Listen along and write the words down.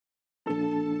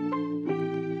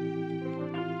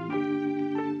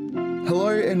Hello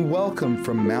and welcome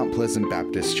from Mount Pleasant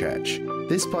Baptist Church.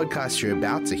 This podcast you're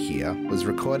about to hear was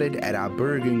recorded at our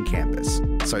Booragoon campus.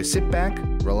 So sit back,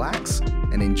 relax,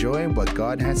 and enjoy what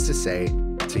God has to say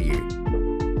to you.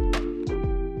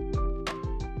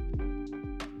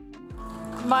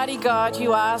 Mighty God,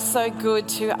 you are so good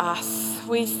to us.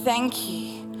 We thank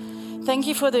you. Thank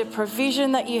you for the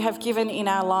provision that you have given in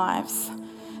our lives.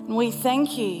 And we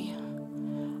thank you,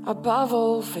 above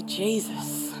all, for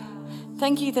Jesus.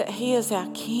 Thank you that he is our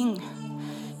King.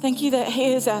 Thank you that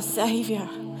he is our Saviour.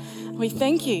 We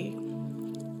thank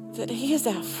you that he is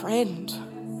our friend.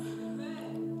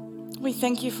 We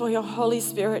thank you for your Holy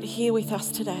Spirit here with us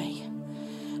today.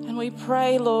 And we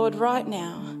pray, Lord, right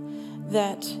now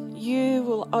that you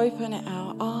will open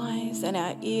our eyes and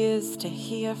our ears to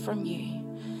hear from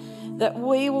you, that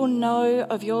we will know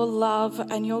of your love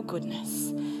and your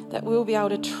goodness, that we'll be able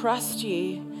to trust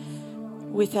you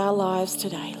with our lives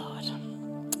today, Lord.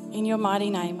 In your mighty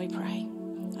name we pray.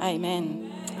 Amen.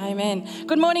 Amen.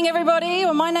 Good morning, everybody.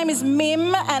 Well, my name is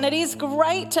Mim, and it is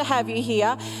great to have you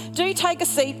here. Do take a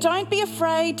seat. Don't be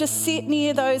afraid to sit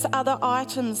near those other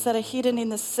items that are hidden in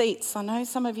the seats. I know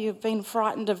some of you have been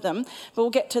frightened of them, but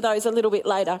we'll get to those a little bit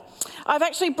later. I've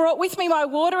actually brought with me my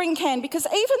watering can because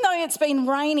even though it's been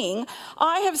raining,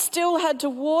 I have still had to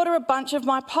water a bunch of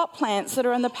my pot plants that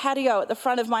are in the patio at the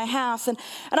front of my house. And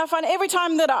I find every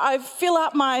time that I fill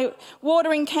up my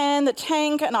watering can, the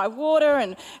tank, and I water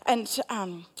and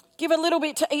give a little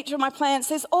bit to each of my plants,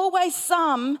 there's always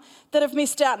some that have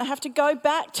missed out and I have to go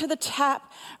back to the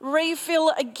tap,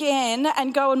 refill again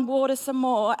and go and water some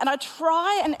more. And I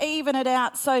try and even it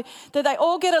out so that they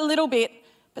all get a little bit,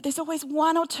 but there's always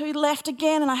one or two left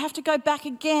again and I have to go back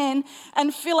again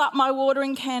and fill up my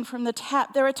watering can from the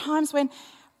tap. There are times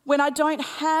when I don't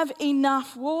have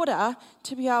enough water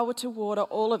to be able to water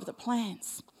all of the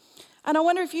plants. And I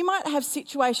wonder if you might have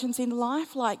situations in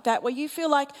life like that where you feel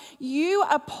like you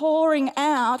are pouring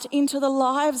out into the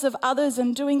lives of others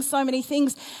and doing so many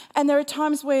things, and there are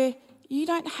times where you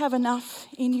don't have enough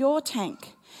in your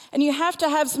tank and you have to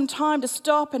have some time to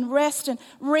stop and rest and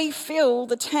refill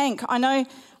the tank. I know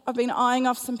I've been eyeing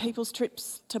off some people's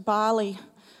trips to Bali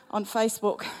on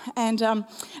Facebook, and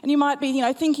you might be,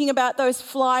 thinking about those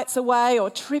flights away or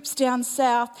trips down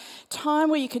south, time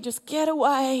where you could just get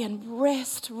away and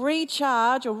rest,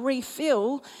 recharge or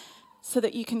refill so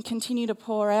that you can continue to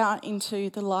pour out into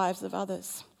the lives of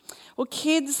others. Well,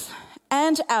 kids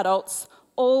and adults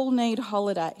all need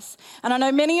holidays. And I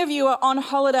know many of you are on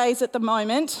holidays at the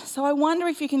moment, so I wonder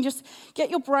if you can just get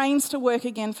your brains to work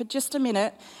again for just a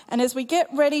minute. And as we get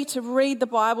ready to read the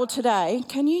Bible today,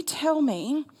 can you tell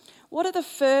me, what are the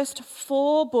first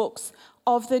 4 books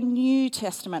of the New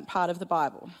Testament part of the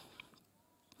Bible?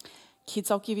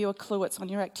 Kids, I'll give you a clue. It's on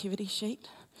your activity sheet.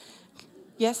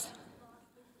 Yes?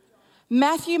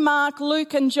 Matthew, Mark,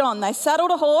 Luke and John. They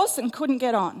saddled a horse and couldn't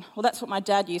get on. Well, that's what my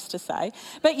dad used to say.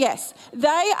 But yes,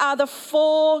 they are the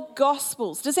 4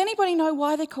 Gospels. Does anybody know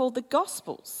why they're called the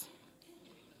Gospels?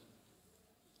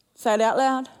 Say it out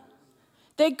loud.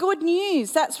 They're good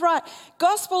news, that's right.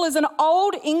 Gospel is an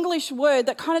old English word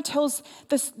that kind of tells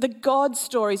the God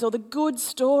stories or the good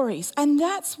stories. And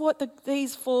that's what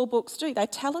these 4 books do. They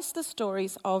tell us the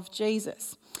stories of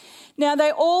Jesus. Now, they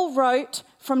all wrote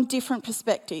from different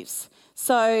perspectives.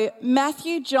 So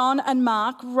Matthew, John and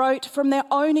Mark wrote from their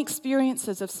own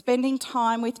experiences of spending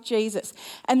time with Jesus.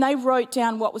 And they wrote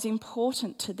down what was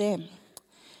important to them.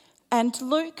 And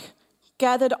Luke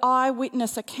gathered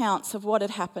eyewitness accounts of what had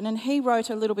happened, and he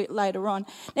wrote a little bit later on.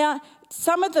 Now,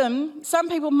 some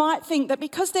people might think that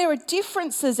because there are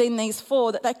differences in these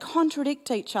 4 that they contradict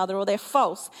each other or they're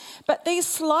false, but these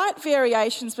slight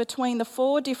variations between the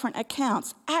 4 different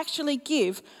accounts actually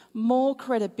give more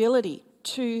credibility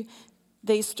to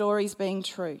these stories being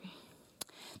true.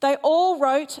 They all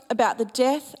wrote about the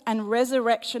death and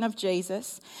resurrection of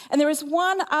Jesus, and there is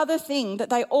one other thing that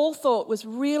they all thought was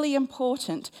really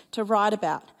important to write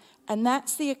about, and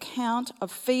that's the account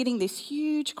of feeding this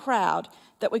huge crowd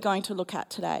that we're going to look at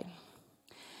today.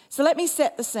 So let me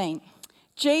set the scene.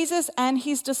 Jesus and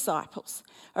his disciples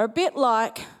are a bit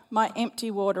like my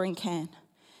empty watering can.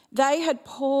 They had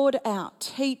poured out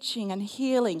teaching and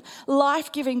healing,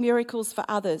 life-giving miracles for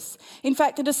others. In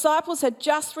fact, the disciples had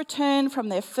just returned from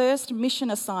their first mission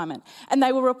assignment and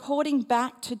they were reporting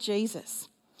back to Jesus,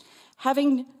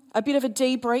 having a bit of a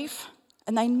debrief,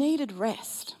 and they needed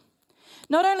rest.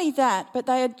 Not only that, but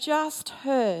they had just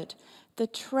heard the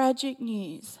tragic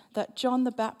news that John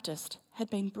the Baptist had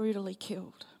been brutally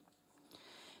killed.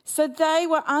 So they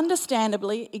were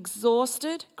understandably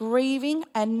exhausted, grieving,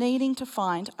 and needing to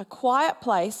find a quiet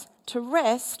place to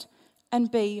rest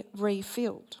and be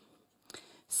refilled.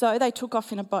 So they took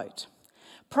off in a boat,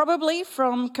 probably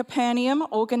from Capernaum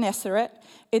or Gennesaret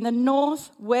in the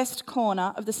northwest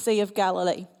corner of the Sea of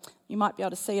Galilee. You might be able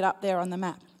to see it up there on the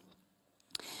map.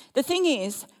 The thing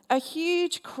is, a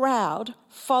huge crowd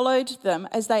followed them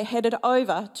as they headed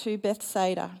over to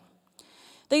Bethsaida.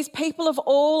 These people of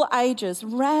all ages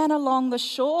ran along the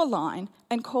shoreline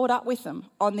and caught up with them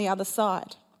on the other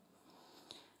side.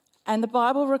 And the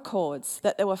Bible records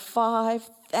that there were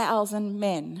 5,000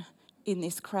 men in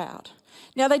this crowd.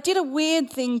 Now, they did a weird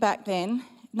thing back then.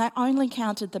 They only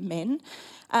counted the men,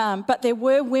 but there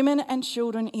were women and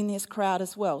children in this crowd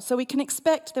as well. So we can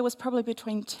expect there was probably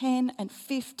between 10 and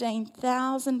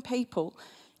 15,000 people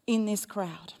in this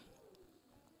crowd.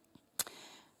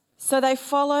 So they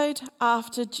followed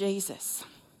after Jesus,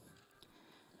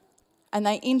 and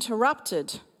they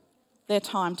interrupted their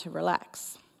time to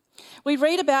relax. We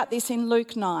read about this in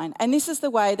Luke 9, and this is the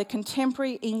way the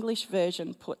contemporary English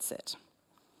version puts it.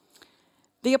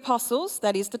 The apostles,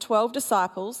 that is the 12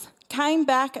 disciples, came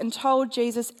back and told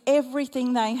Jesus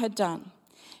everything they had done.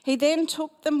 He then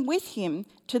took them with him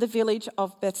to the village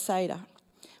of Bethsaida,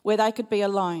 where they could be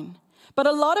alone. But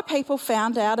a lot of people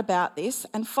found out about this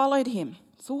and followed him.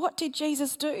 So what did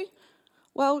Jesus do?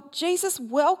 Well, Jesus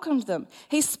welcomed them.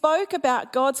 He spoke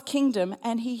about God's kingdom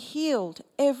and he healed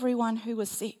everyone who was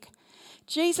sick.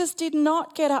 Jesus did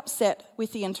not get upset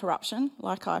with the interruption,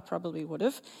 like I probably would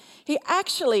have. He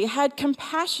actually had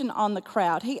compassion on the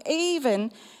crowd. He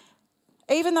even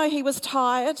though he was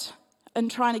tired and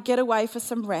trying to get away for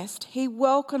some rest, he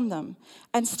welcomed them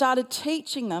and started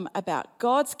teaching them about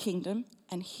God's kingdom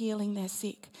and healing their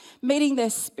sick, meeting their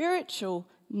spiritual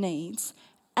needs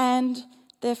and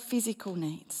their physical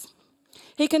needs.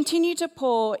 He continued to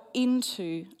pour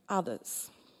into others.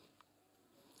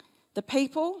 The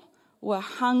people were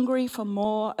hungry for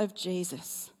more of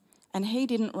Jesus, and he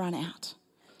didn't run out.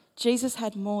 Jesus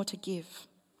had more to give.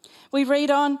 We read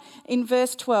on in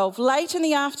verse 12, late in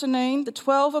the afternoon, the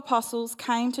 12 apostles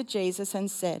came to Jesus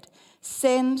and said,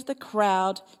 "Send the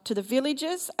crowd to the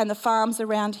villages and the farms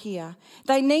around here.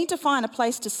 They need to find a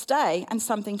place to stay and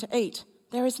something to eat.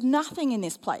 There is nothing in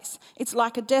this place. It's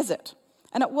like a desert."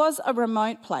 And it was a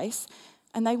remote place,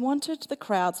 and they wanted the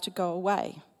crowds to go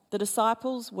away. The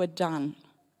disciples were done.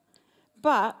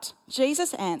 But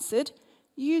Jesus answered,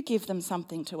 "You give them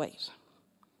something to eat."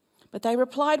 But they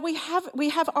replied, we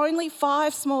have only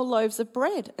 5 small loaves of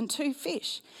bread and 2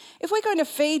 fish. If we're going to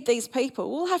feed these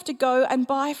people, we'll have to go and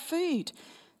buy food.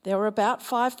 There were about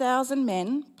 5,000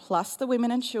 men, plus the women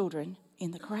and children,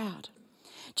 in the crowd.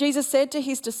 Jesus said to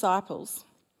his disciples,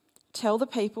 "Tell the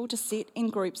people to sit in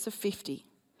groups of 50.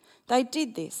 They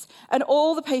did this, and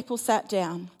all the people sat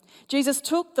down. Jesus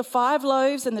took the 5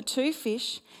 loaves and the 2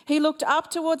 fish. He looked up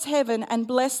towards heaven and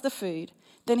blessed the food.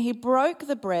 Then he broke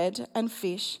the bread and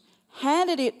fish,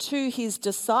 handed it to his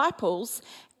disciples,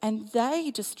 and they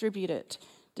distributed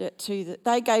it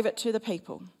they gave it to the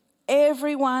people.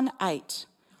 Everyone ate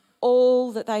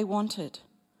all that they wanted.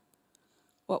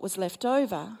 What was left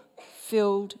over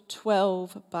filled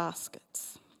 12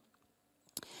 baskets.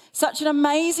 Such an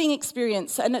amazing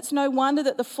experience, and it's no wonder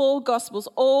that the 4 Gospels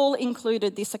all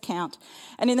included this account.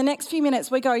 And in the next few minutes,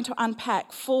 we're going to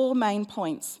unpack 4 main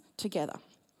points together.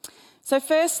 So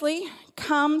firstly,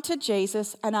 come to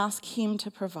Jesus and ask him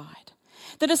to provide.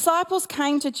 The disciples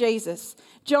came to Jesus.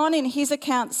 John, in his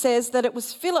account, says that it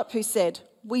was Philip who said,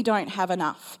 "We don't have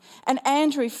enough." And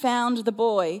Andrew found the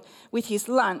boy with his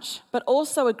lunch, but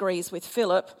also agrees with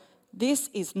Philip, "This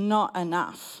is not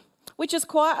enough," which is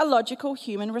quite a logical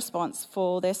human response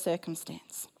for their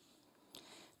circumstance.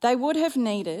 They would have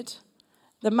needed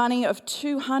the money of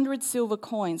 200 silver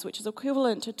coins, which is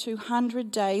equivalent to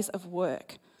 200 days of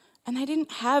work, and they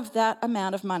didn't have that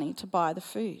amount of money to buy the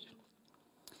food.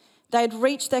 They had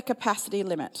reached their capacity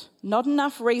limit, not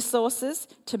enough resources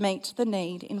to meet the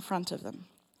need in front of them.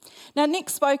 Now, Nick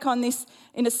spoke on this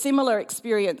in a similar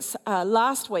experience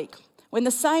last week when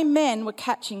the same men were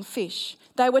catching fish.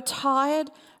 They were tired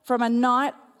from a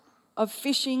night of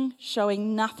fishing,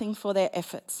 showing nothing for their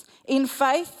efforts. In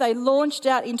faith, they launched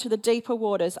out into the deeper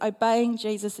waters, obeying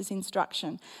Jesus'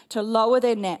 instruction to lower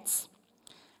their nets.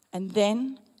 And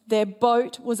then their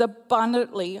boat was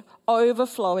abundantly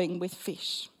overflowing with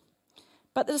fish.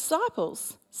 But the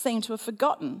disciples seem to have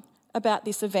forgotten about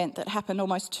this event that happened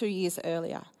almost 2 years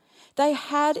earlier. They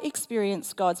had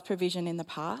experienced God's provision in the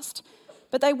past,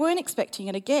 but they weren't expecting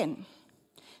it again.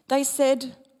 They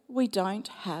said, "We don't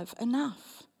have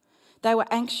enough." They were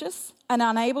anxious and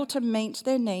unable to meet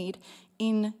their need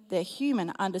in their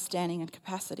human understanding and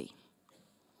capacity.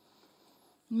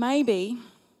 Maybe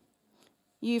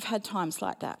you've had times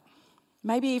like that.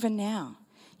 Maybe even now.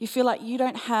 You feel like you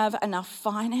don't have enough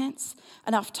finance,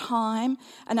 enough time,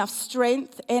 enough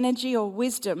strength, energy, or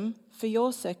wisdom for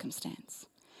your circumstance.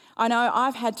 I know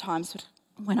I've had times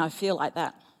when I feel like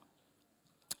that.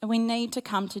 And we need to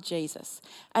come to Jesus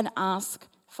and ask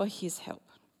for his help.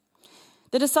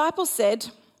 The disciples said,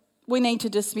 we need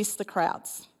to dismiss the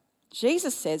crowds.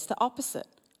 Jesus says the opposite,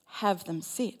 have them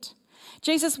sit.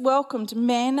 Jesus welcomed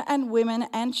men and women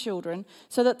and children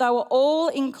so that they were all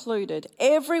included.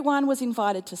 Everyone was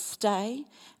invited to stay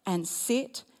and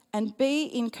sit and be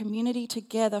in community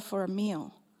together for a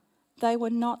meal. They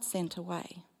were not sent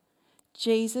away.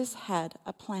 Jesus had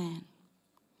a plan.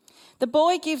 The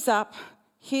boy gives up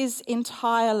his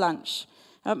entire lunch.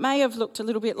 Now, it may have looked a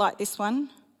little bit like this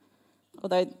one,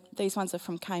 although these ones are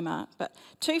from Kmart, but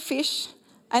 2 fish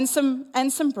and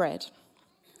some bread.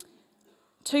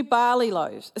 5 barley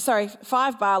loaves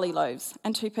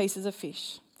and 2 pieces of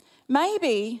fish.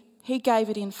 Maybe he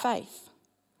gave it in faith.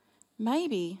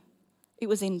 Maybe it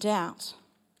was in doubt.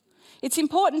 It's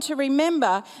important to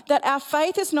remember that our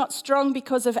faith is not strong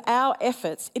because of our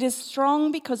efforts. It is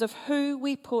strong because of who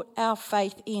we put our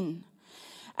faith in.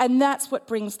 And that's what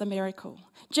brings the miracle.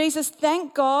 Jesus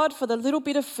thanked God for the little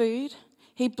bit of food.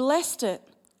 He blessed it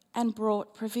and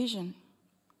brought provision.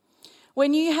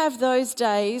 When you have those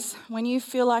days when you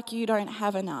feel like you don't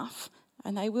have enough,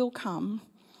 and they will come,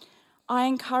 I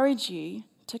encourage you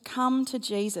to come to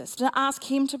Jesus, to ask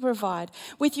him to provide.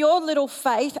 With your little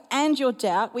faith and your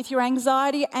doubt, with your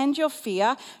anxiety and your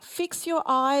fear, fix your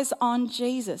eyes on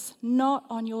Jesus, not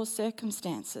on your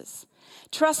circumstances.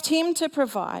 Trust him to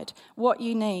provide what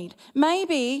you need.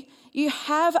 Maybe you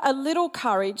have a little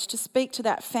courage to speak to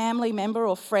that family member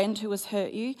or friend who has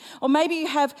hurt you, or maybe you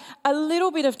have a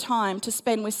little bit of time to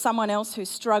spend with someone else who's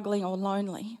struggling or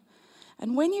lonely.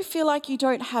 And when you feel like you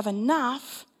don't have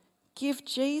enough, give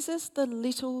Jesus the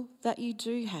little that you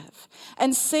do have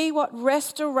and see what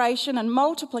restoration and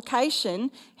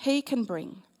multiplication he can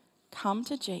bring. Come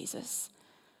to Jesus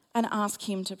and ask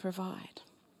him to provide.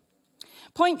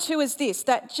 Point 2 is this,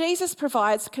 that Jesus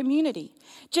provides community.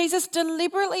 Jesus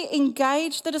deliberately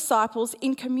engaged the disciples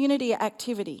in community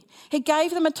activity. He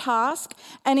gave them a task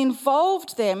and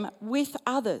involved them with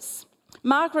others.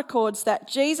 Mark records that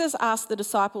Jesus asked the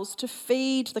disciples to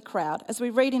feed the crowd. As we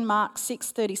read in Mark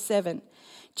 6:37,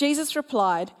 Jesus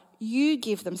replied, "You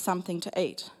give them something to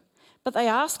eat." But they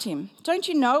asked him, "Don't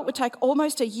you know it would take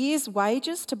almost a year's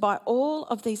wages to buy all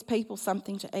of these people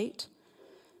something to eat?"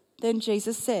 Then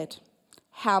Jesus said,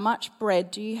 "How much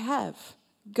bread do you have?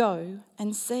 Go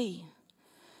and see."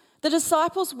 The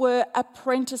disciples were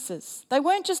apprentices. They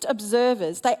weren't just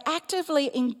observers. They actively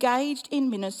engaged in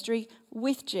ministry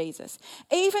with Jesus.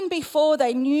 Even before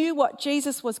they knew what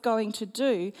Jesus was going to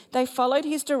do, they followed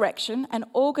his direction and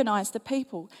organised the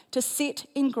people to sit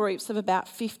in groups of about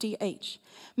 50 each.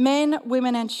 Men,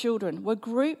 women and children were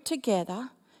grouped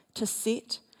together to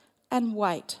sit and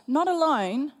wait, not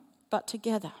alone, but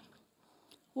together.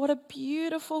 What a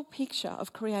beautiful picture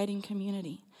of creating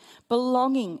community,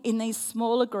 belonging in these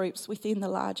smaller groups within the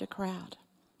larger crowd.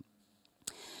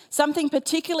 Something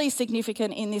particularly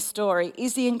significant in this story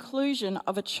is the inclusion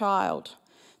of a child.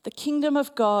 The kingdom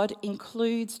of God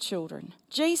includes children.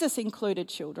 Jesus included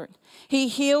children. He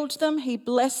healed them, he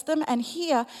blessed them, and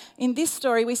here in this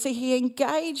story we see he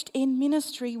engaged in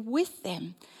ministry with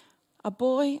them, a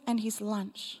boy and his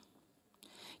lunch.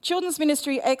 Children's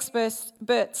ministry experts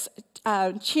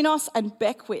Chinos and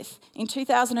Beckwith in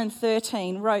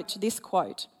 2013 wrote this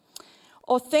quote,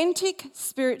 "Authentic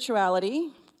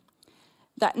spirituality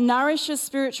that nourishes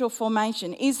spiritual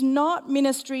formation is not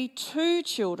ministry to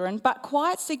children, but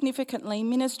quite significantly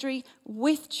ministry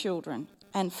with children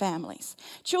and families.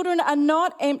 Children are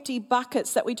not empty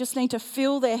buckets that we just need to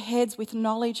fill their heads with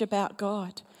knowledge about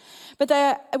God.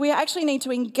 But we actually need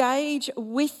to engage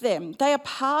with them. They are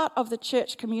part of the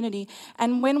church community.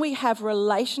 And when we have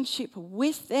relationship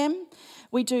with them,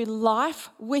 we do life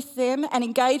with them and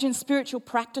engage in spiritual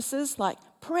practices like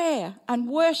prayer and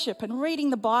worship and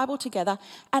reading the Bible together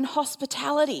and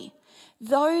hospitality.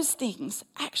 Those things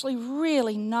actually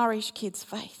really nourish kids'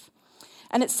 faith.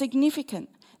 And it's significant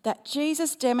that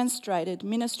Jesus demonstrated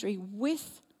ministry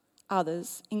with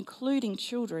others, including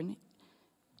children,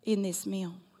 in this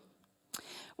meal.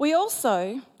 We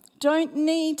also don't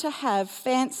need to have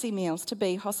fancy meals to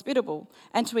be hospitable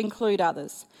and to include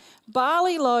others.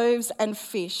 Barley loaves and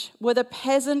fish were the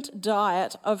peasant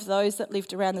diet of those that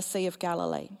lived around the Sea of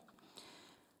Galilee.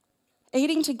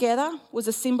 Eating together was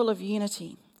a symbol of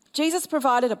unity. Jesus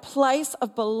provided a place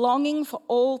of belonging for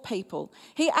all people.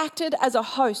 He acted as a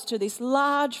host to this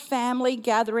large family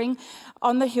gathering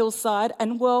on the hillside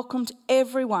and welcomed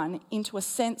everyone into a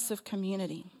sense of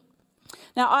community.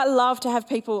 Now, I love to have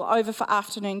people over for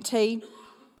afternoon tea.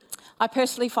 I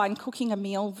personally find cooking a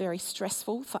meal very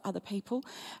stressful for other people.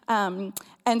 And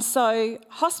so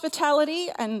hospitality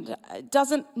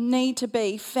doesn't need to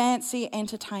be fancy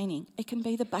entertaining. It can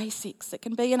be the basics. It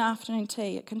can be an afternoon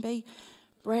tea. It can be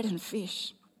bread and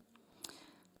fish.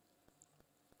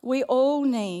 We all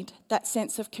need that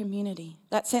sense of community,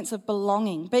 that sense of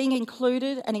belonging, being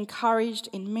included and encouraged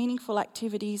in meaningful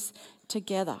activities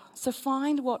together. So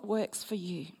find what works for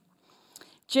you.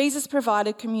 Jesus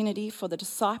provided community for the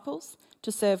disciples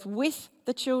to serve with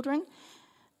the children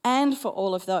and for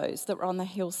all of those that were on the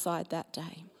hillside that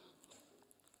day.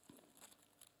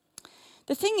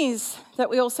 The thing is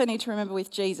that we also need to remember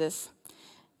with Jesus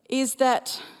is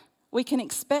that we can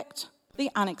expect the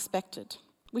unexpected,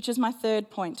 which is my third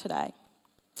point today.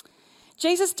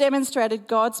 Jesus demonstrated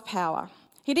God's power.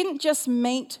 He didn't just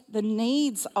meet the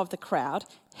needs of the crowd,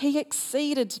 he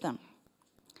exceeded them.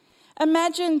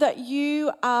 Imagine that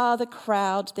you are the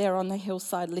crowd there on the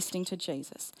hillside listening to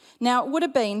Jesus. Now, it would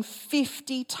have been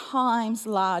 50 times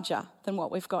larger than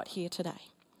what we've got here today.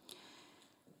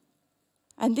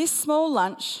 And this small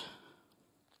lunch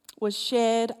was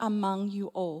shared among you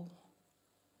all.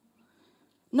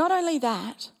 Not only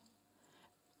that,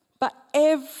 but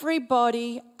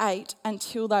everybody ate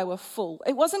until they were full.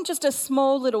 It wasn't just a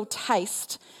small little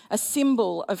taste, a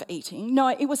symbol of eating. No,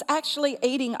 it was actually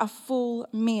eating a full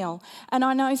meal. And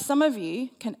I know some of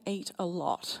you can eat a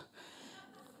lot.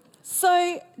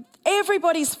 So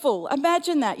everybody's full.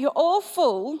 Imagine that. You're all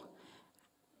full,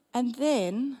 and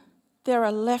then there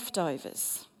are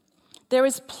leftovers. There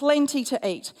is plenty to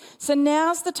eat. So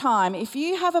now's the time. If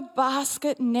you have a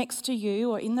basket next to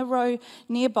you or in the row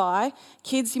nearby,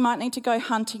 kids, you might need to go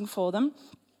hunting for them.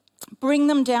 Bring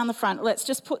them down the front. Let's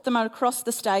just put them across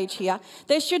the stage here.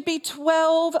 There should be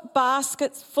 12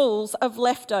 baskets fulls of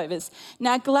leftovers.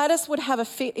 Now, Gladys would have a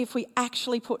fit if we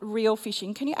actually put real fish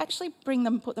in. Can you actually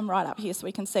put them right up here so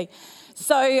we can see?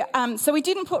 So we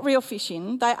didn't put real fish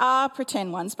in. They are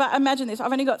pretend ones. But imagine this.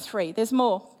 I've only got 3. There's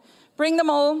more. Bring them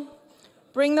all.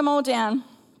 Bring them all down.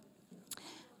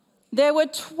 There were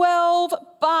 12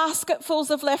 basketfuls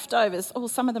of leftovers. Oh,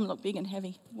 some of them look big and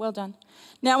heavy. Well done.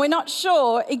 Now, we're not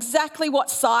sure exactly what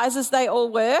sizes they all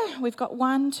were. We've got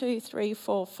 1, 2, 3,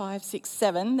 4, 5, 6,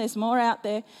 7. There's more out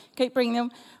there. Keep bringing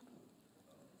them.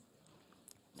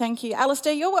 Thank you.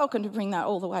 Alistair, you're welcome to bring that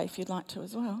all the way if you'd like to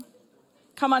as well.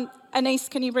 Come on, Anise,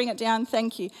 can you bring it down?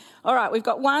 Thank you. All right, we've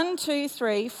got 1, 2,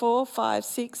 3, 4, 5,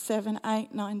 6, 7,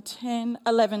 8, 9, 10,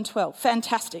 11, 12.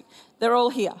 Fantastic. They're all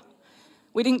here.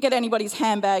 We didn't get anybody's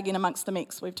handbag in amongst the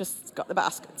mix. We've just got the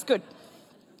baskets. Good.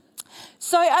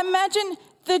 So imagine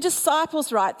the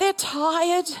disciples, right? They're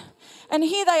tired. And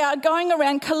here they are going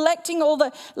around collecting all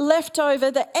the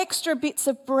leftover, the extra bits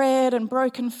of bread and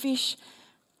broken fish.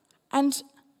 And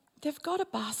they've got a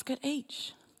basket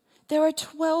each. There are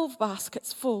 12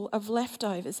 baskets full of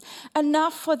leftovers,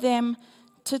 enough for them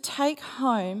to take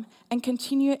home and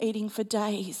continue eating for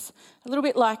days. A little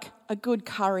bit like a good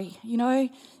curry, you know,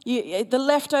 the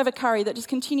leftover curry that just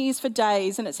continues for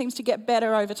days and it seems to get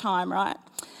better over time, right?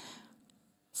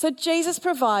 So Jesus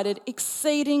provided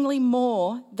exceedingly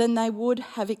more than they would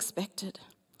have expected.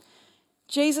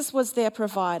 Jesus was their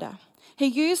provider. He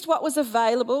used what was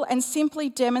available and simply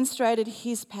demonstrated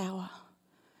his power.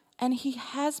 And he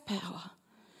has power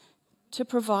to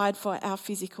provide for our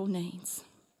physical needs.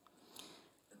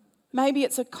 Maybe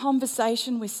it's a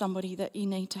conversation with somebody that you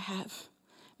need to have.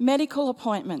 Medical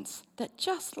appointments that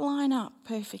just line up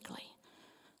perfectly.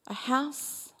 A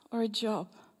house or a job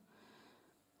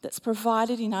that's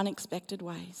provided in unexpected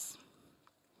ways.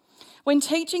 When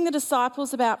teaching the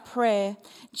disciples about prayer,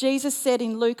 Jesus said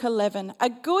in Luke 11, "A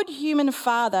good human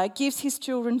father gives his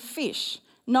children fish,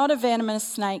 not a venomous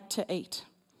snake to eat.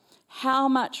 How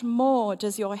much more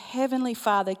does your heavenly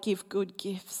Father give good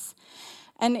gifts?"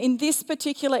 And in this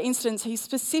particular instance, he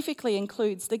specifically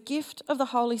includes the gift of the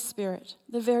Holy Spirit,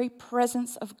 the very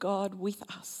presence of God with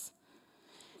us.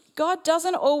 God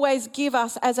doesn't always give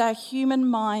us as our human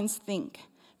minds think,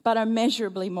 but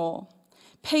immeasurably more.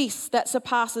 Peace that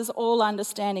surpasses all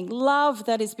understanding, love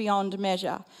that is beyond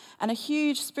measure, and a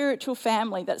huge spiritual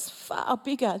family that's far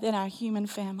bigger than our human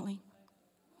family.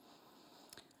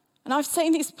 And I've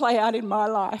seen this play out in my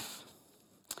life.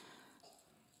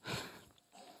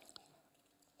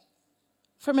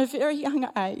 From a very young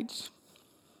age,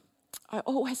 I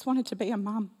always wanted to be a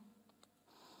mum.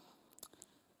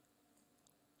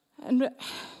 And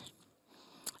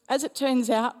as it turns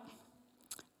out,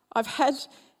 I've had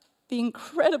the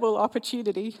incredible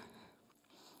opportunity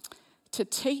to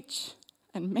teach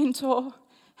and mentor,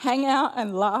 hang out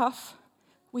and laugh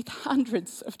with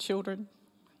hundreds of children.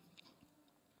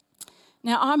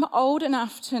 Now, I'm old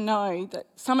enough to know that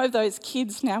some of those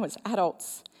kids now as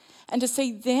adults, and to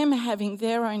see them having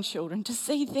their own children, to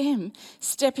see them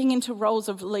stepping into roles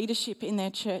of leadership in their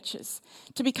churches,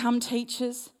 to become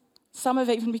teachers, some have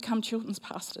even become children's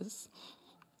pastors.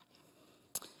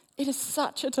 It is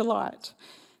such a delight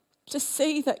to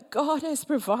see that God has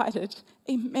provided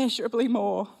immeasurably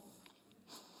more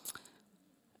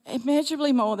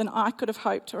than I could have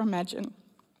hoped or imagined.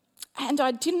 And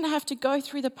I didn't have to go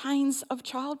through the pains of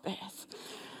childbirth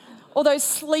or those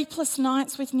sleepless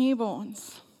nights with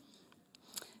newborns.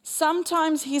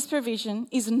 Sometimes his provision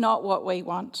is not what we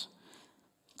want.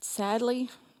 Sadly,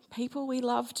 people we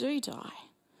love do die.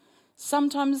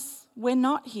 Sometimes we're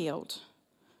not healed.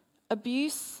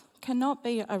 Abuse cannot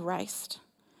be erased.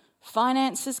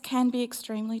 Finances can be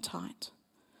extremely tight.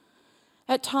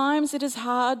 At times it is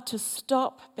hard to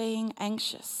stop being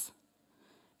anxious.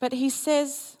 But he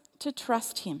says to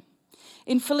trust him.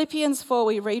 In Philippians 4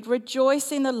 we read,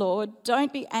 "Rejoice in the Lord,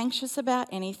 don't be anxious about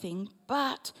anything,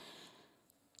 but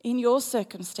in your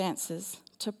circumstances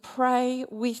to pray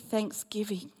with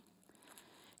thanksgiving.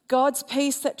 God's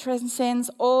peace that transcends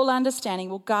all understanding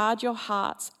will guard your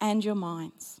hearts and your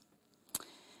minds."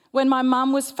 When my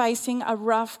mum was facing a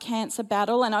rough cancer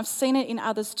battle, and I've seen it in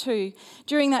others too,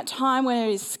 during that time when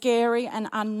it is scary and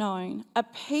unknown, a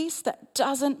peace that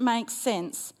doesn't make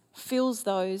sense fills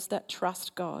those that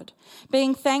trust God.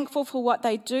 Being thankful for what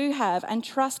they do have and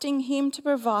trusting him to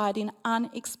provide in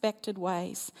unexpected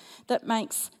ways that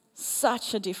makes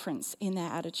such a difference in their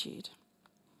attitude.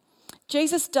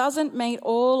 Jesus doesn't meet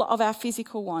all of our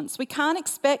physical wants. We can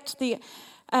expect the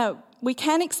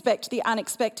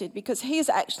unexpected because he is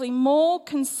actually more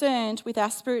concerned with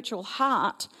our spiritual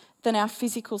heart than our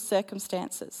physical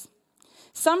circumstances.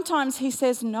 Sometimes he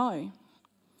says no.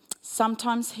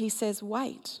 Sometimes he says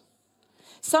wait.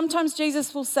 Sometimes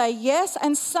Jesus will say yes,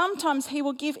 and sometimes he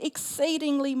will give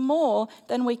exceedingly more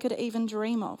than we could even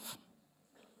dream of.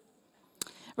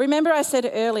 Remember I said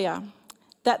earlier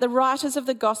that the writers of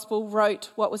the gospel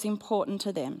wrote what was important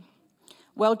to them.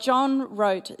 Well, John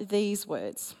wrote these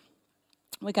words.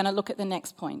 We're going to look at the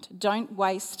next point. Don't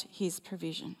waste his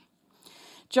provision.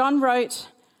 John wrote,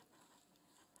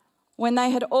 "When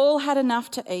they had all had enough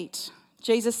to eat,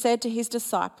 Jesus said to his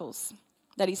disciples,"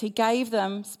 that is, he gave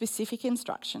them specific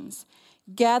instructions,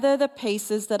 "Gather the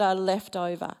pieces that are left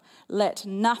over. Let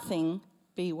nothing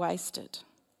be wasted."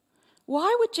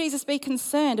 Why would Jesus be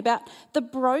concerned about the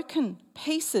broken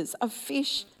pieces of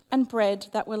fish and bread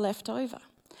that were left over?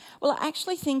 Well, I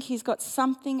actually think he's got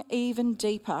something even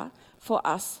deeper for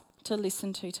us to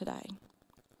listen to today.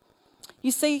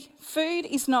 You see, food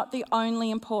is not the only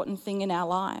important thing in our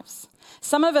lives.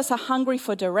 Some of us are hungry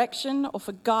for direction or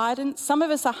for guidance. Some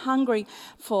of us are hungry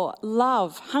for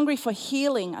love, hungry for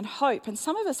healing and hope. And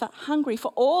some of us are hungry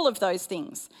for all of those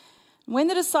things. When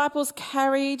the disciples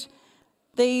carried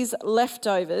these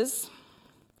leftovers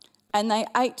and they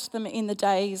ate them in the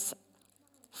days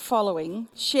following,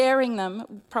 sharing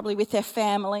them probably with their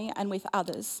family and with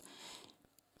others,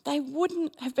 they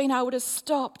wouldn't have been able to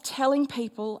stop telling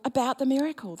people about the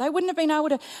miracle. They wouldn't have been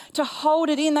able to hold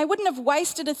it in. They wouldn't have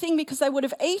wasted a thing because they would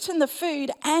have eaten the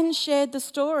food and shared the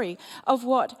story of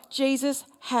what Jesus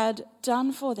had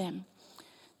done for them.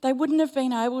 They wouldn't have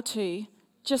been able to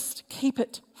just keep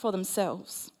it for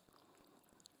themselves.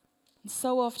 And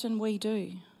so often we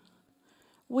do.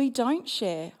 We don't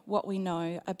share what we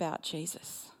know about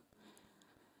Jesus.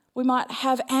 We might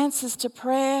have answers to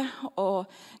prayer or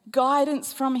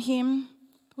guidance from him.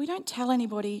 We don't tell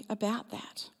anybody about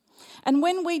that. And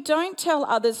when we don't tell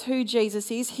others who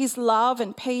Jesus is, his love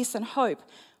and peace and hope,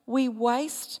 we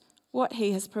waste what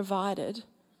he has provided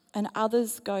and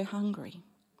others go hungry.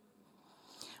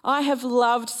 I have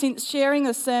loved, since sharing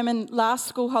the sermon last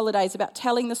school holidays about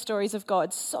telling the stories of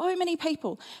God, so many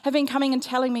people have been coming and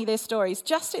telling me their stories.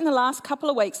 Just in the last couple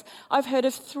of weeks, I've heard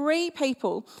of 3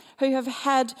 people who have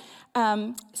had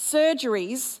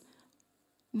surgeries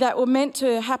that were meant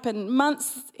to happen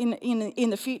months in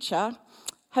the future,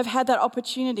 have had that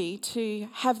opportunity to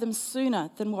have them sooner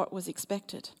than what was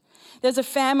expected. There's a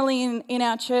family in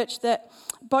our church that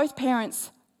both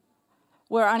parents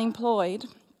were unemployed,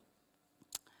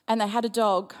 and they had a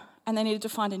dog and they needed to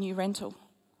find a new rental.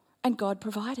 And God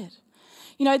provided.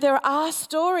 You know, there are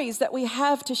stories that we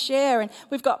have to share, and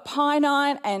we've got Pie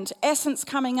Night and Essence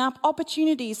coming up,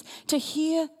 opportunities to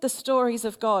hear the stories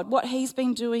of God, what he's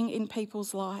been doing in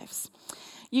people's lives.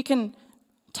 You can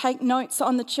take notes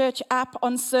on the church app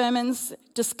on sermons,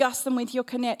 discuss them with your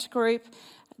Connect group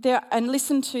and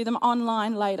listen to them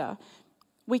online later.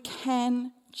 We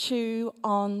can chew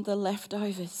on the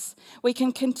leftovers. We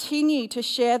can continue to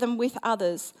share them with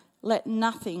others. Let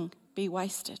nothing be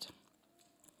wasted.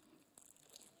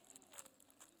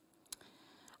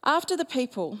 After the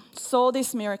people saw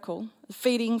this miracle,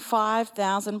 feeding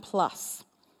 5,000 plus,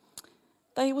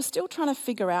 they were still trying to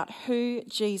figure out who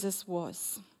Jesus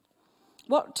was.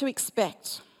 What to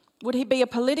expect? Would he be a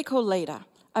political leader,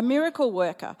 a miracle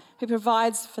worker who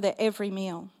provides for their every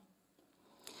meal?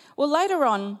 Well, later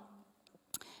on,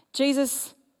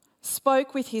 Jesus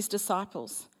spoke with his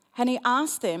disciples and he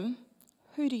asked them,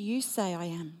 "Who do you say I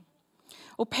am?"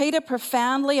 Well, Peter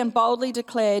profoundly and boldly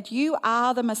declared, "You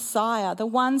are the Messiah, the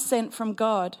one sent from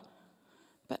God."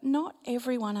 But not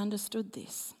everyone understood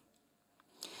this.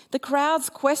 The crowds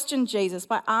questioned Jesus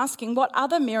by asking what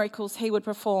other miracles he would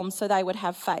perform so they would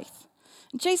have faith.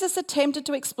 Jesus attempted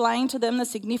to explain to them the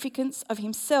significance of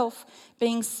himself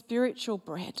being spiritual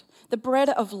bread, the bread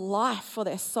of life for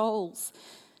their souls.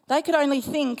 They could only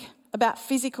think about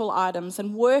physical items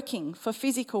and working for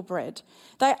physical bread.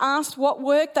 They asked what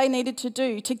work they needed to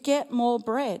do to get more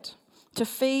bread, to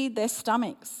feed their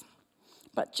stomachs.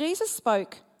 But Jesus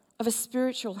spoke of a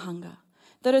spiritual hunger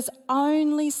that is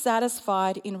only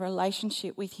satisfied in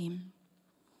relationship with him.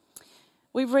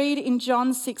 We read in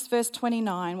John 6 verse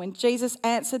 29, when Jesus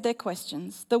answered their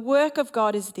questions, "The work of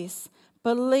God is this,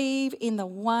 believe in the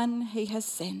one he has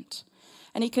sent."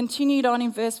 And he continued on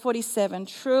in verse 47,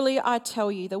 "Truly I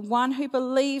tell you, the one who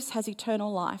believes has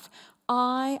eternal life.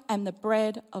 I am the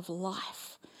bread of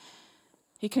life."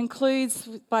 He concludes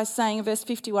by saying in verse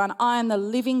 51, "I am the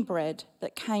living bread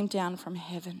that came down from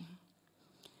heaven."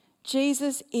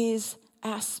 Jesus is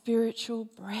our spiritual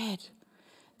bread,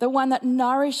 the one that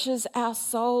nourishes our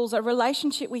souls. A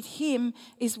relationship with him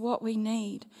is what we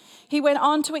need. He went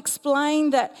on to explain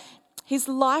that his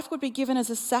life would be given as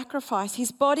a sacrifice,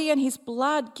 his body and his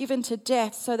blood given to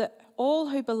death so that all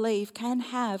who believe can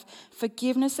have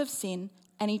forgiveness of sin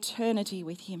and eternity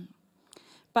with him.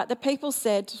 But the people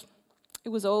said it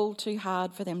was all too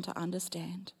hard for them to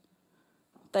understand.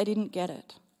 They didn't get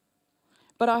it.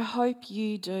 But I hope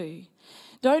you do.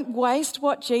 Don't waste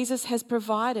what Jesus has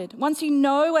provided. Once you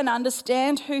know and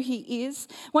understand who he is,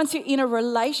 once you're in a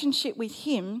relationship with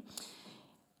him,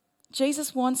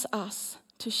 Jesus wants us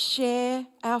to share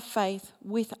our faith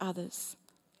with others.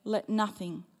 Let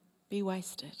nothing be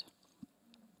wasted.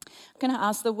 I'm going to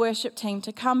ask the worship team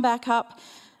to come back up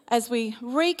as we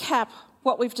recap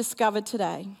what we've discovered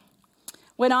today.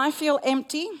 When I feel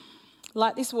empty,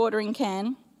 like this watering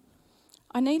can,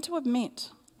 I need to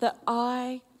admit that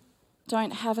I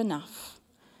don't have enough.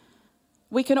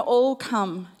 We can all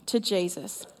come to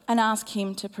Jesus and ask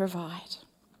him to provide.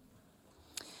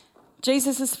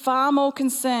 Jesus is far more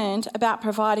concerned about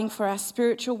providing for our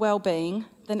spiritual well-being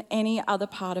than any other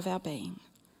part of our being.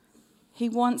 He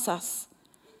wants us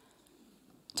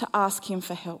to ask him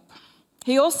for help.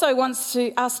 He also wants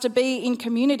us to be in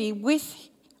community with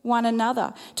one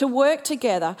another, to work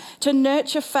together, to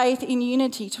nurture faith in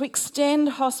unity, to extend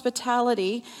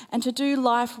hospitality, and to do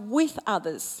life with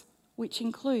others, which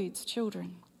includes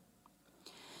children.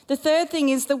 The third thing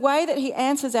is the way that he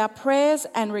answers our prayers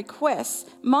and requests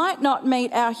might not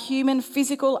meet our human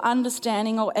physical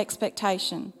understanding or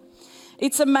expectation.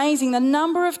 It's amazing the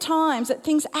number of times that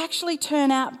things actually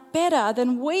turn out better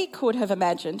than we could have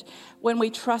imagined when we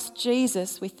trust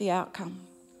Jesus with the outcome.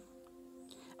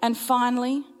 And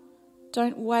finally,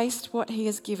 don't waste what he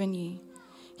has given you,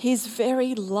 his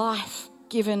very life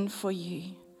given for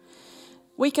you.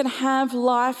 We can have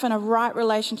life and a right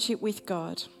relationship with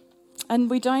God, and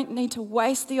we don't need to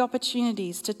waste the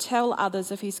opportunities to tell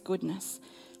others of his goodness,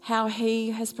 how he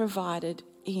has provided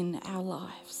in our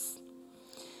lives.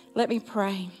 Let me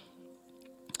pray.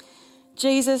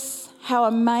 Jesus, how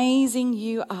amazing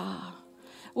you are.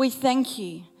 We thank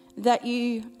you that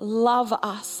you love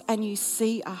us and you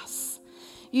see us.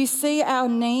 You see our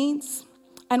needs,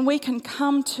 and we can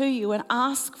come to you and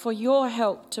ask for your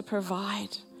help to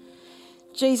provide.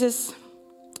 Jesus,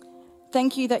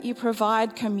 thank you that you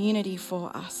provide community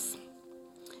for us.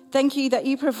 Thank you that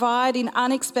you provide in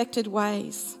unexpected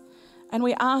ways. And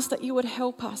we ask that you would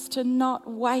help us to not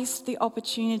waste the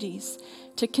opportunities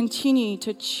to continue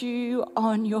to chew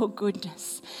on your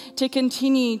goodness, to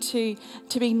continue to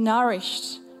be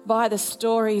nourished by the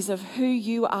stories of who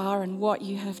you are and what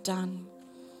you have done.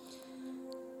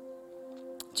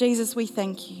 Jesus, we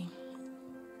thank you.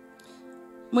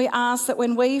 We ask that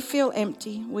when we feel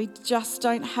empty, we just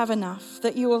don't have enough,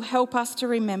 that you will help us to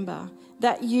remember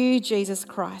that you, Jesus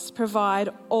Christ, provide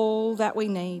all that we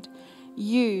need.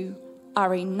 You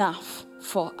are enough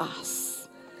for us.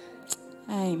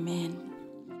 Amen.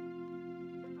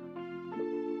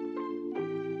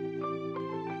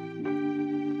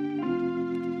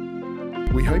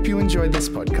 We hope you enjoyed this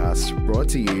podcast brought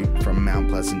to you from Mount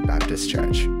Pleasant Baptist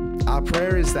Church. Our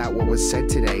prayer is that what was said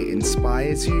today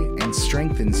inspires you and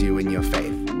strengthens you in your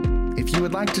faith. If you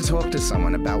would like to talk to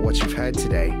someone about what you've heard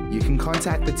today, you can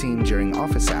contact the team during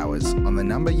office hours on the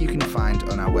number you can find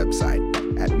on our website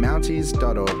at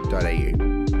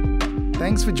mounties.org.au.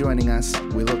 Thanks for joining us.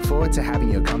 We look forward to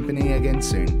having your company again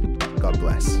soon. God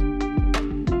bless.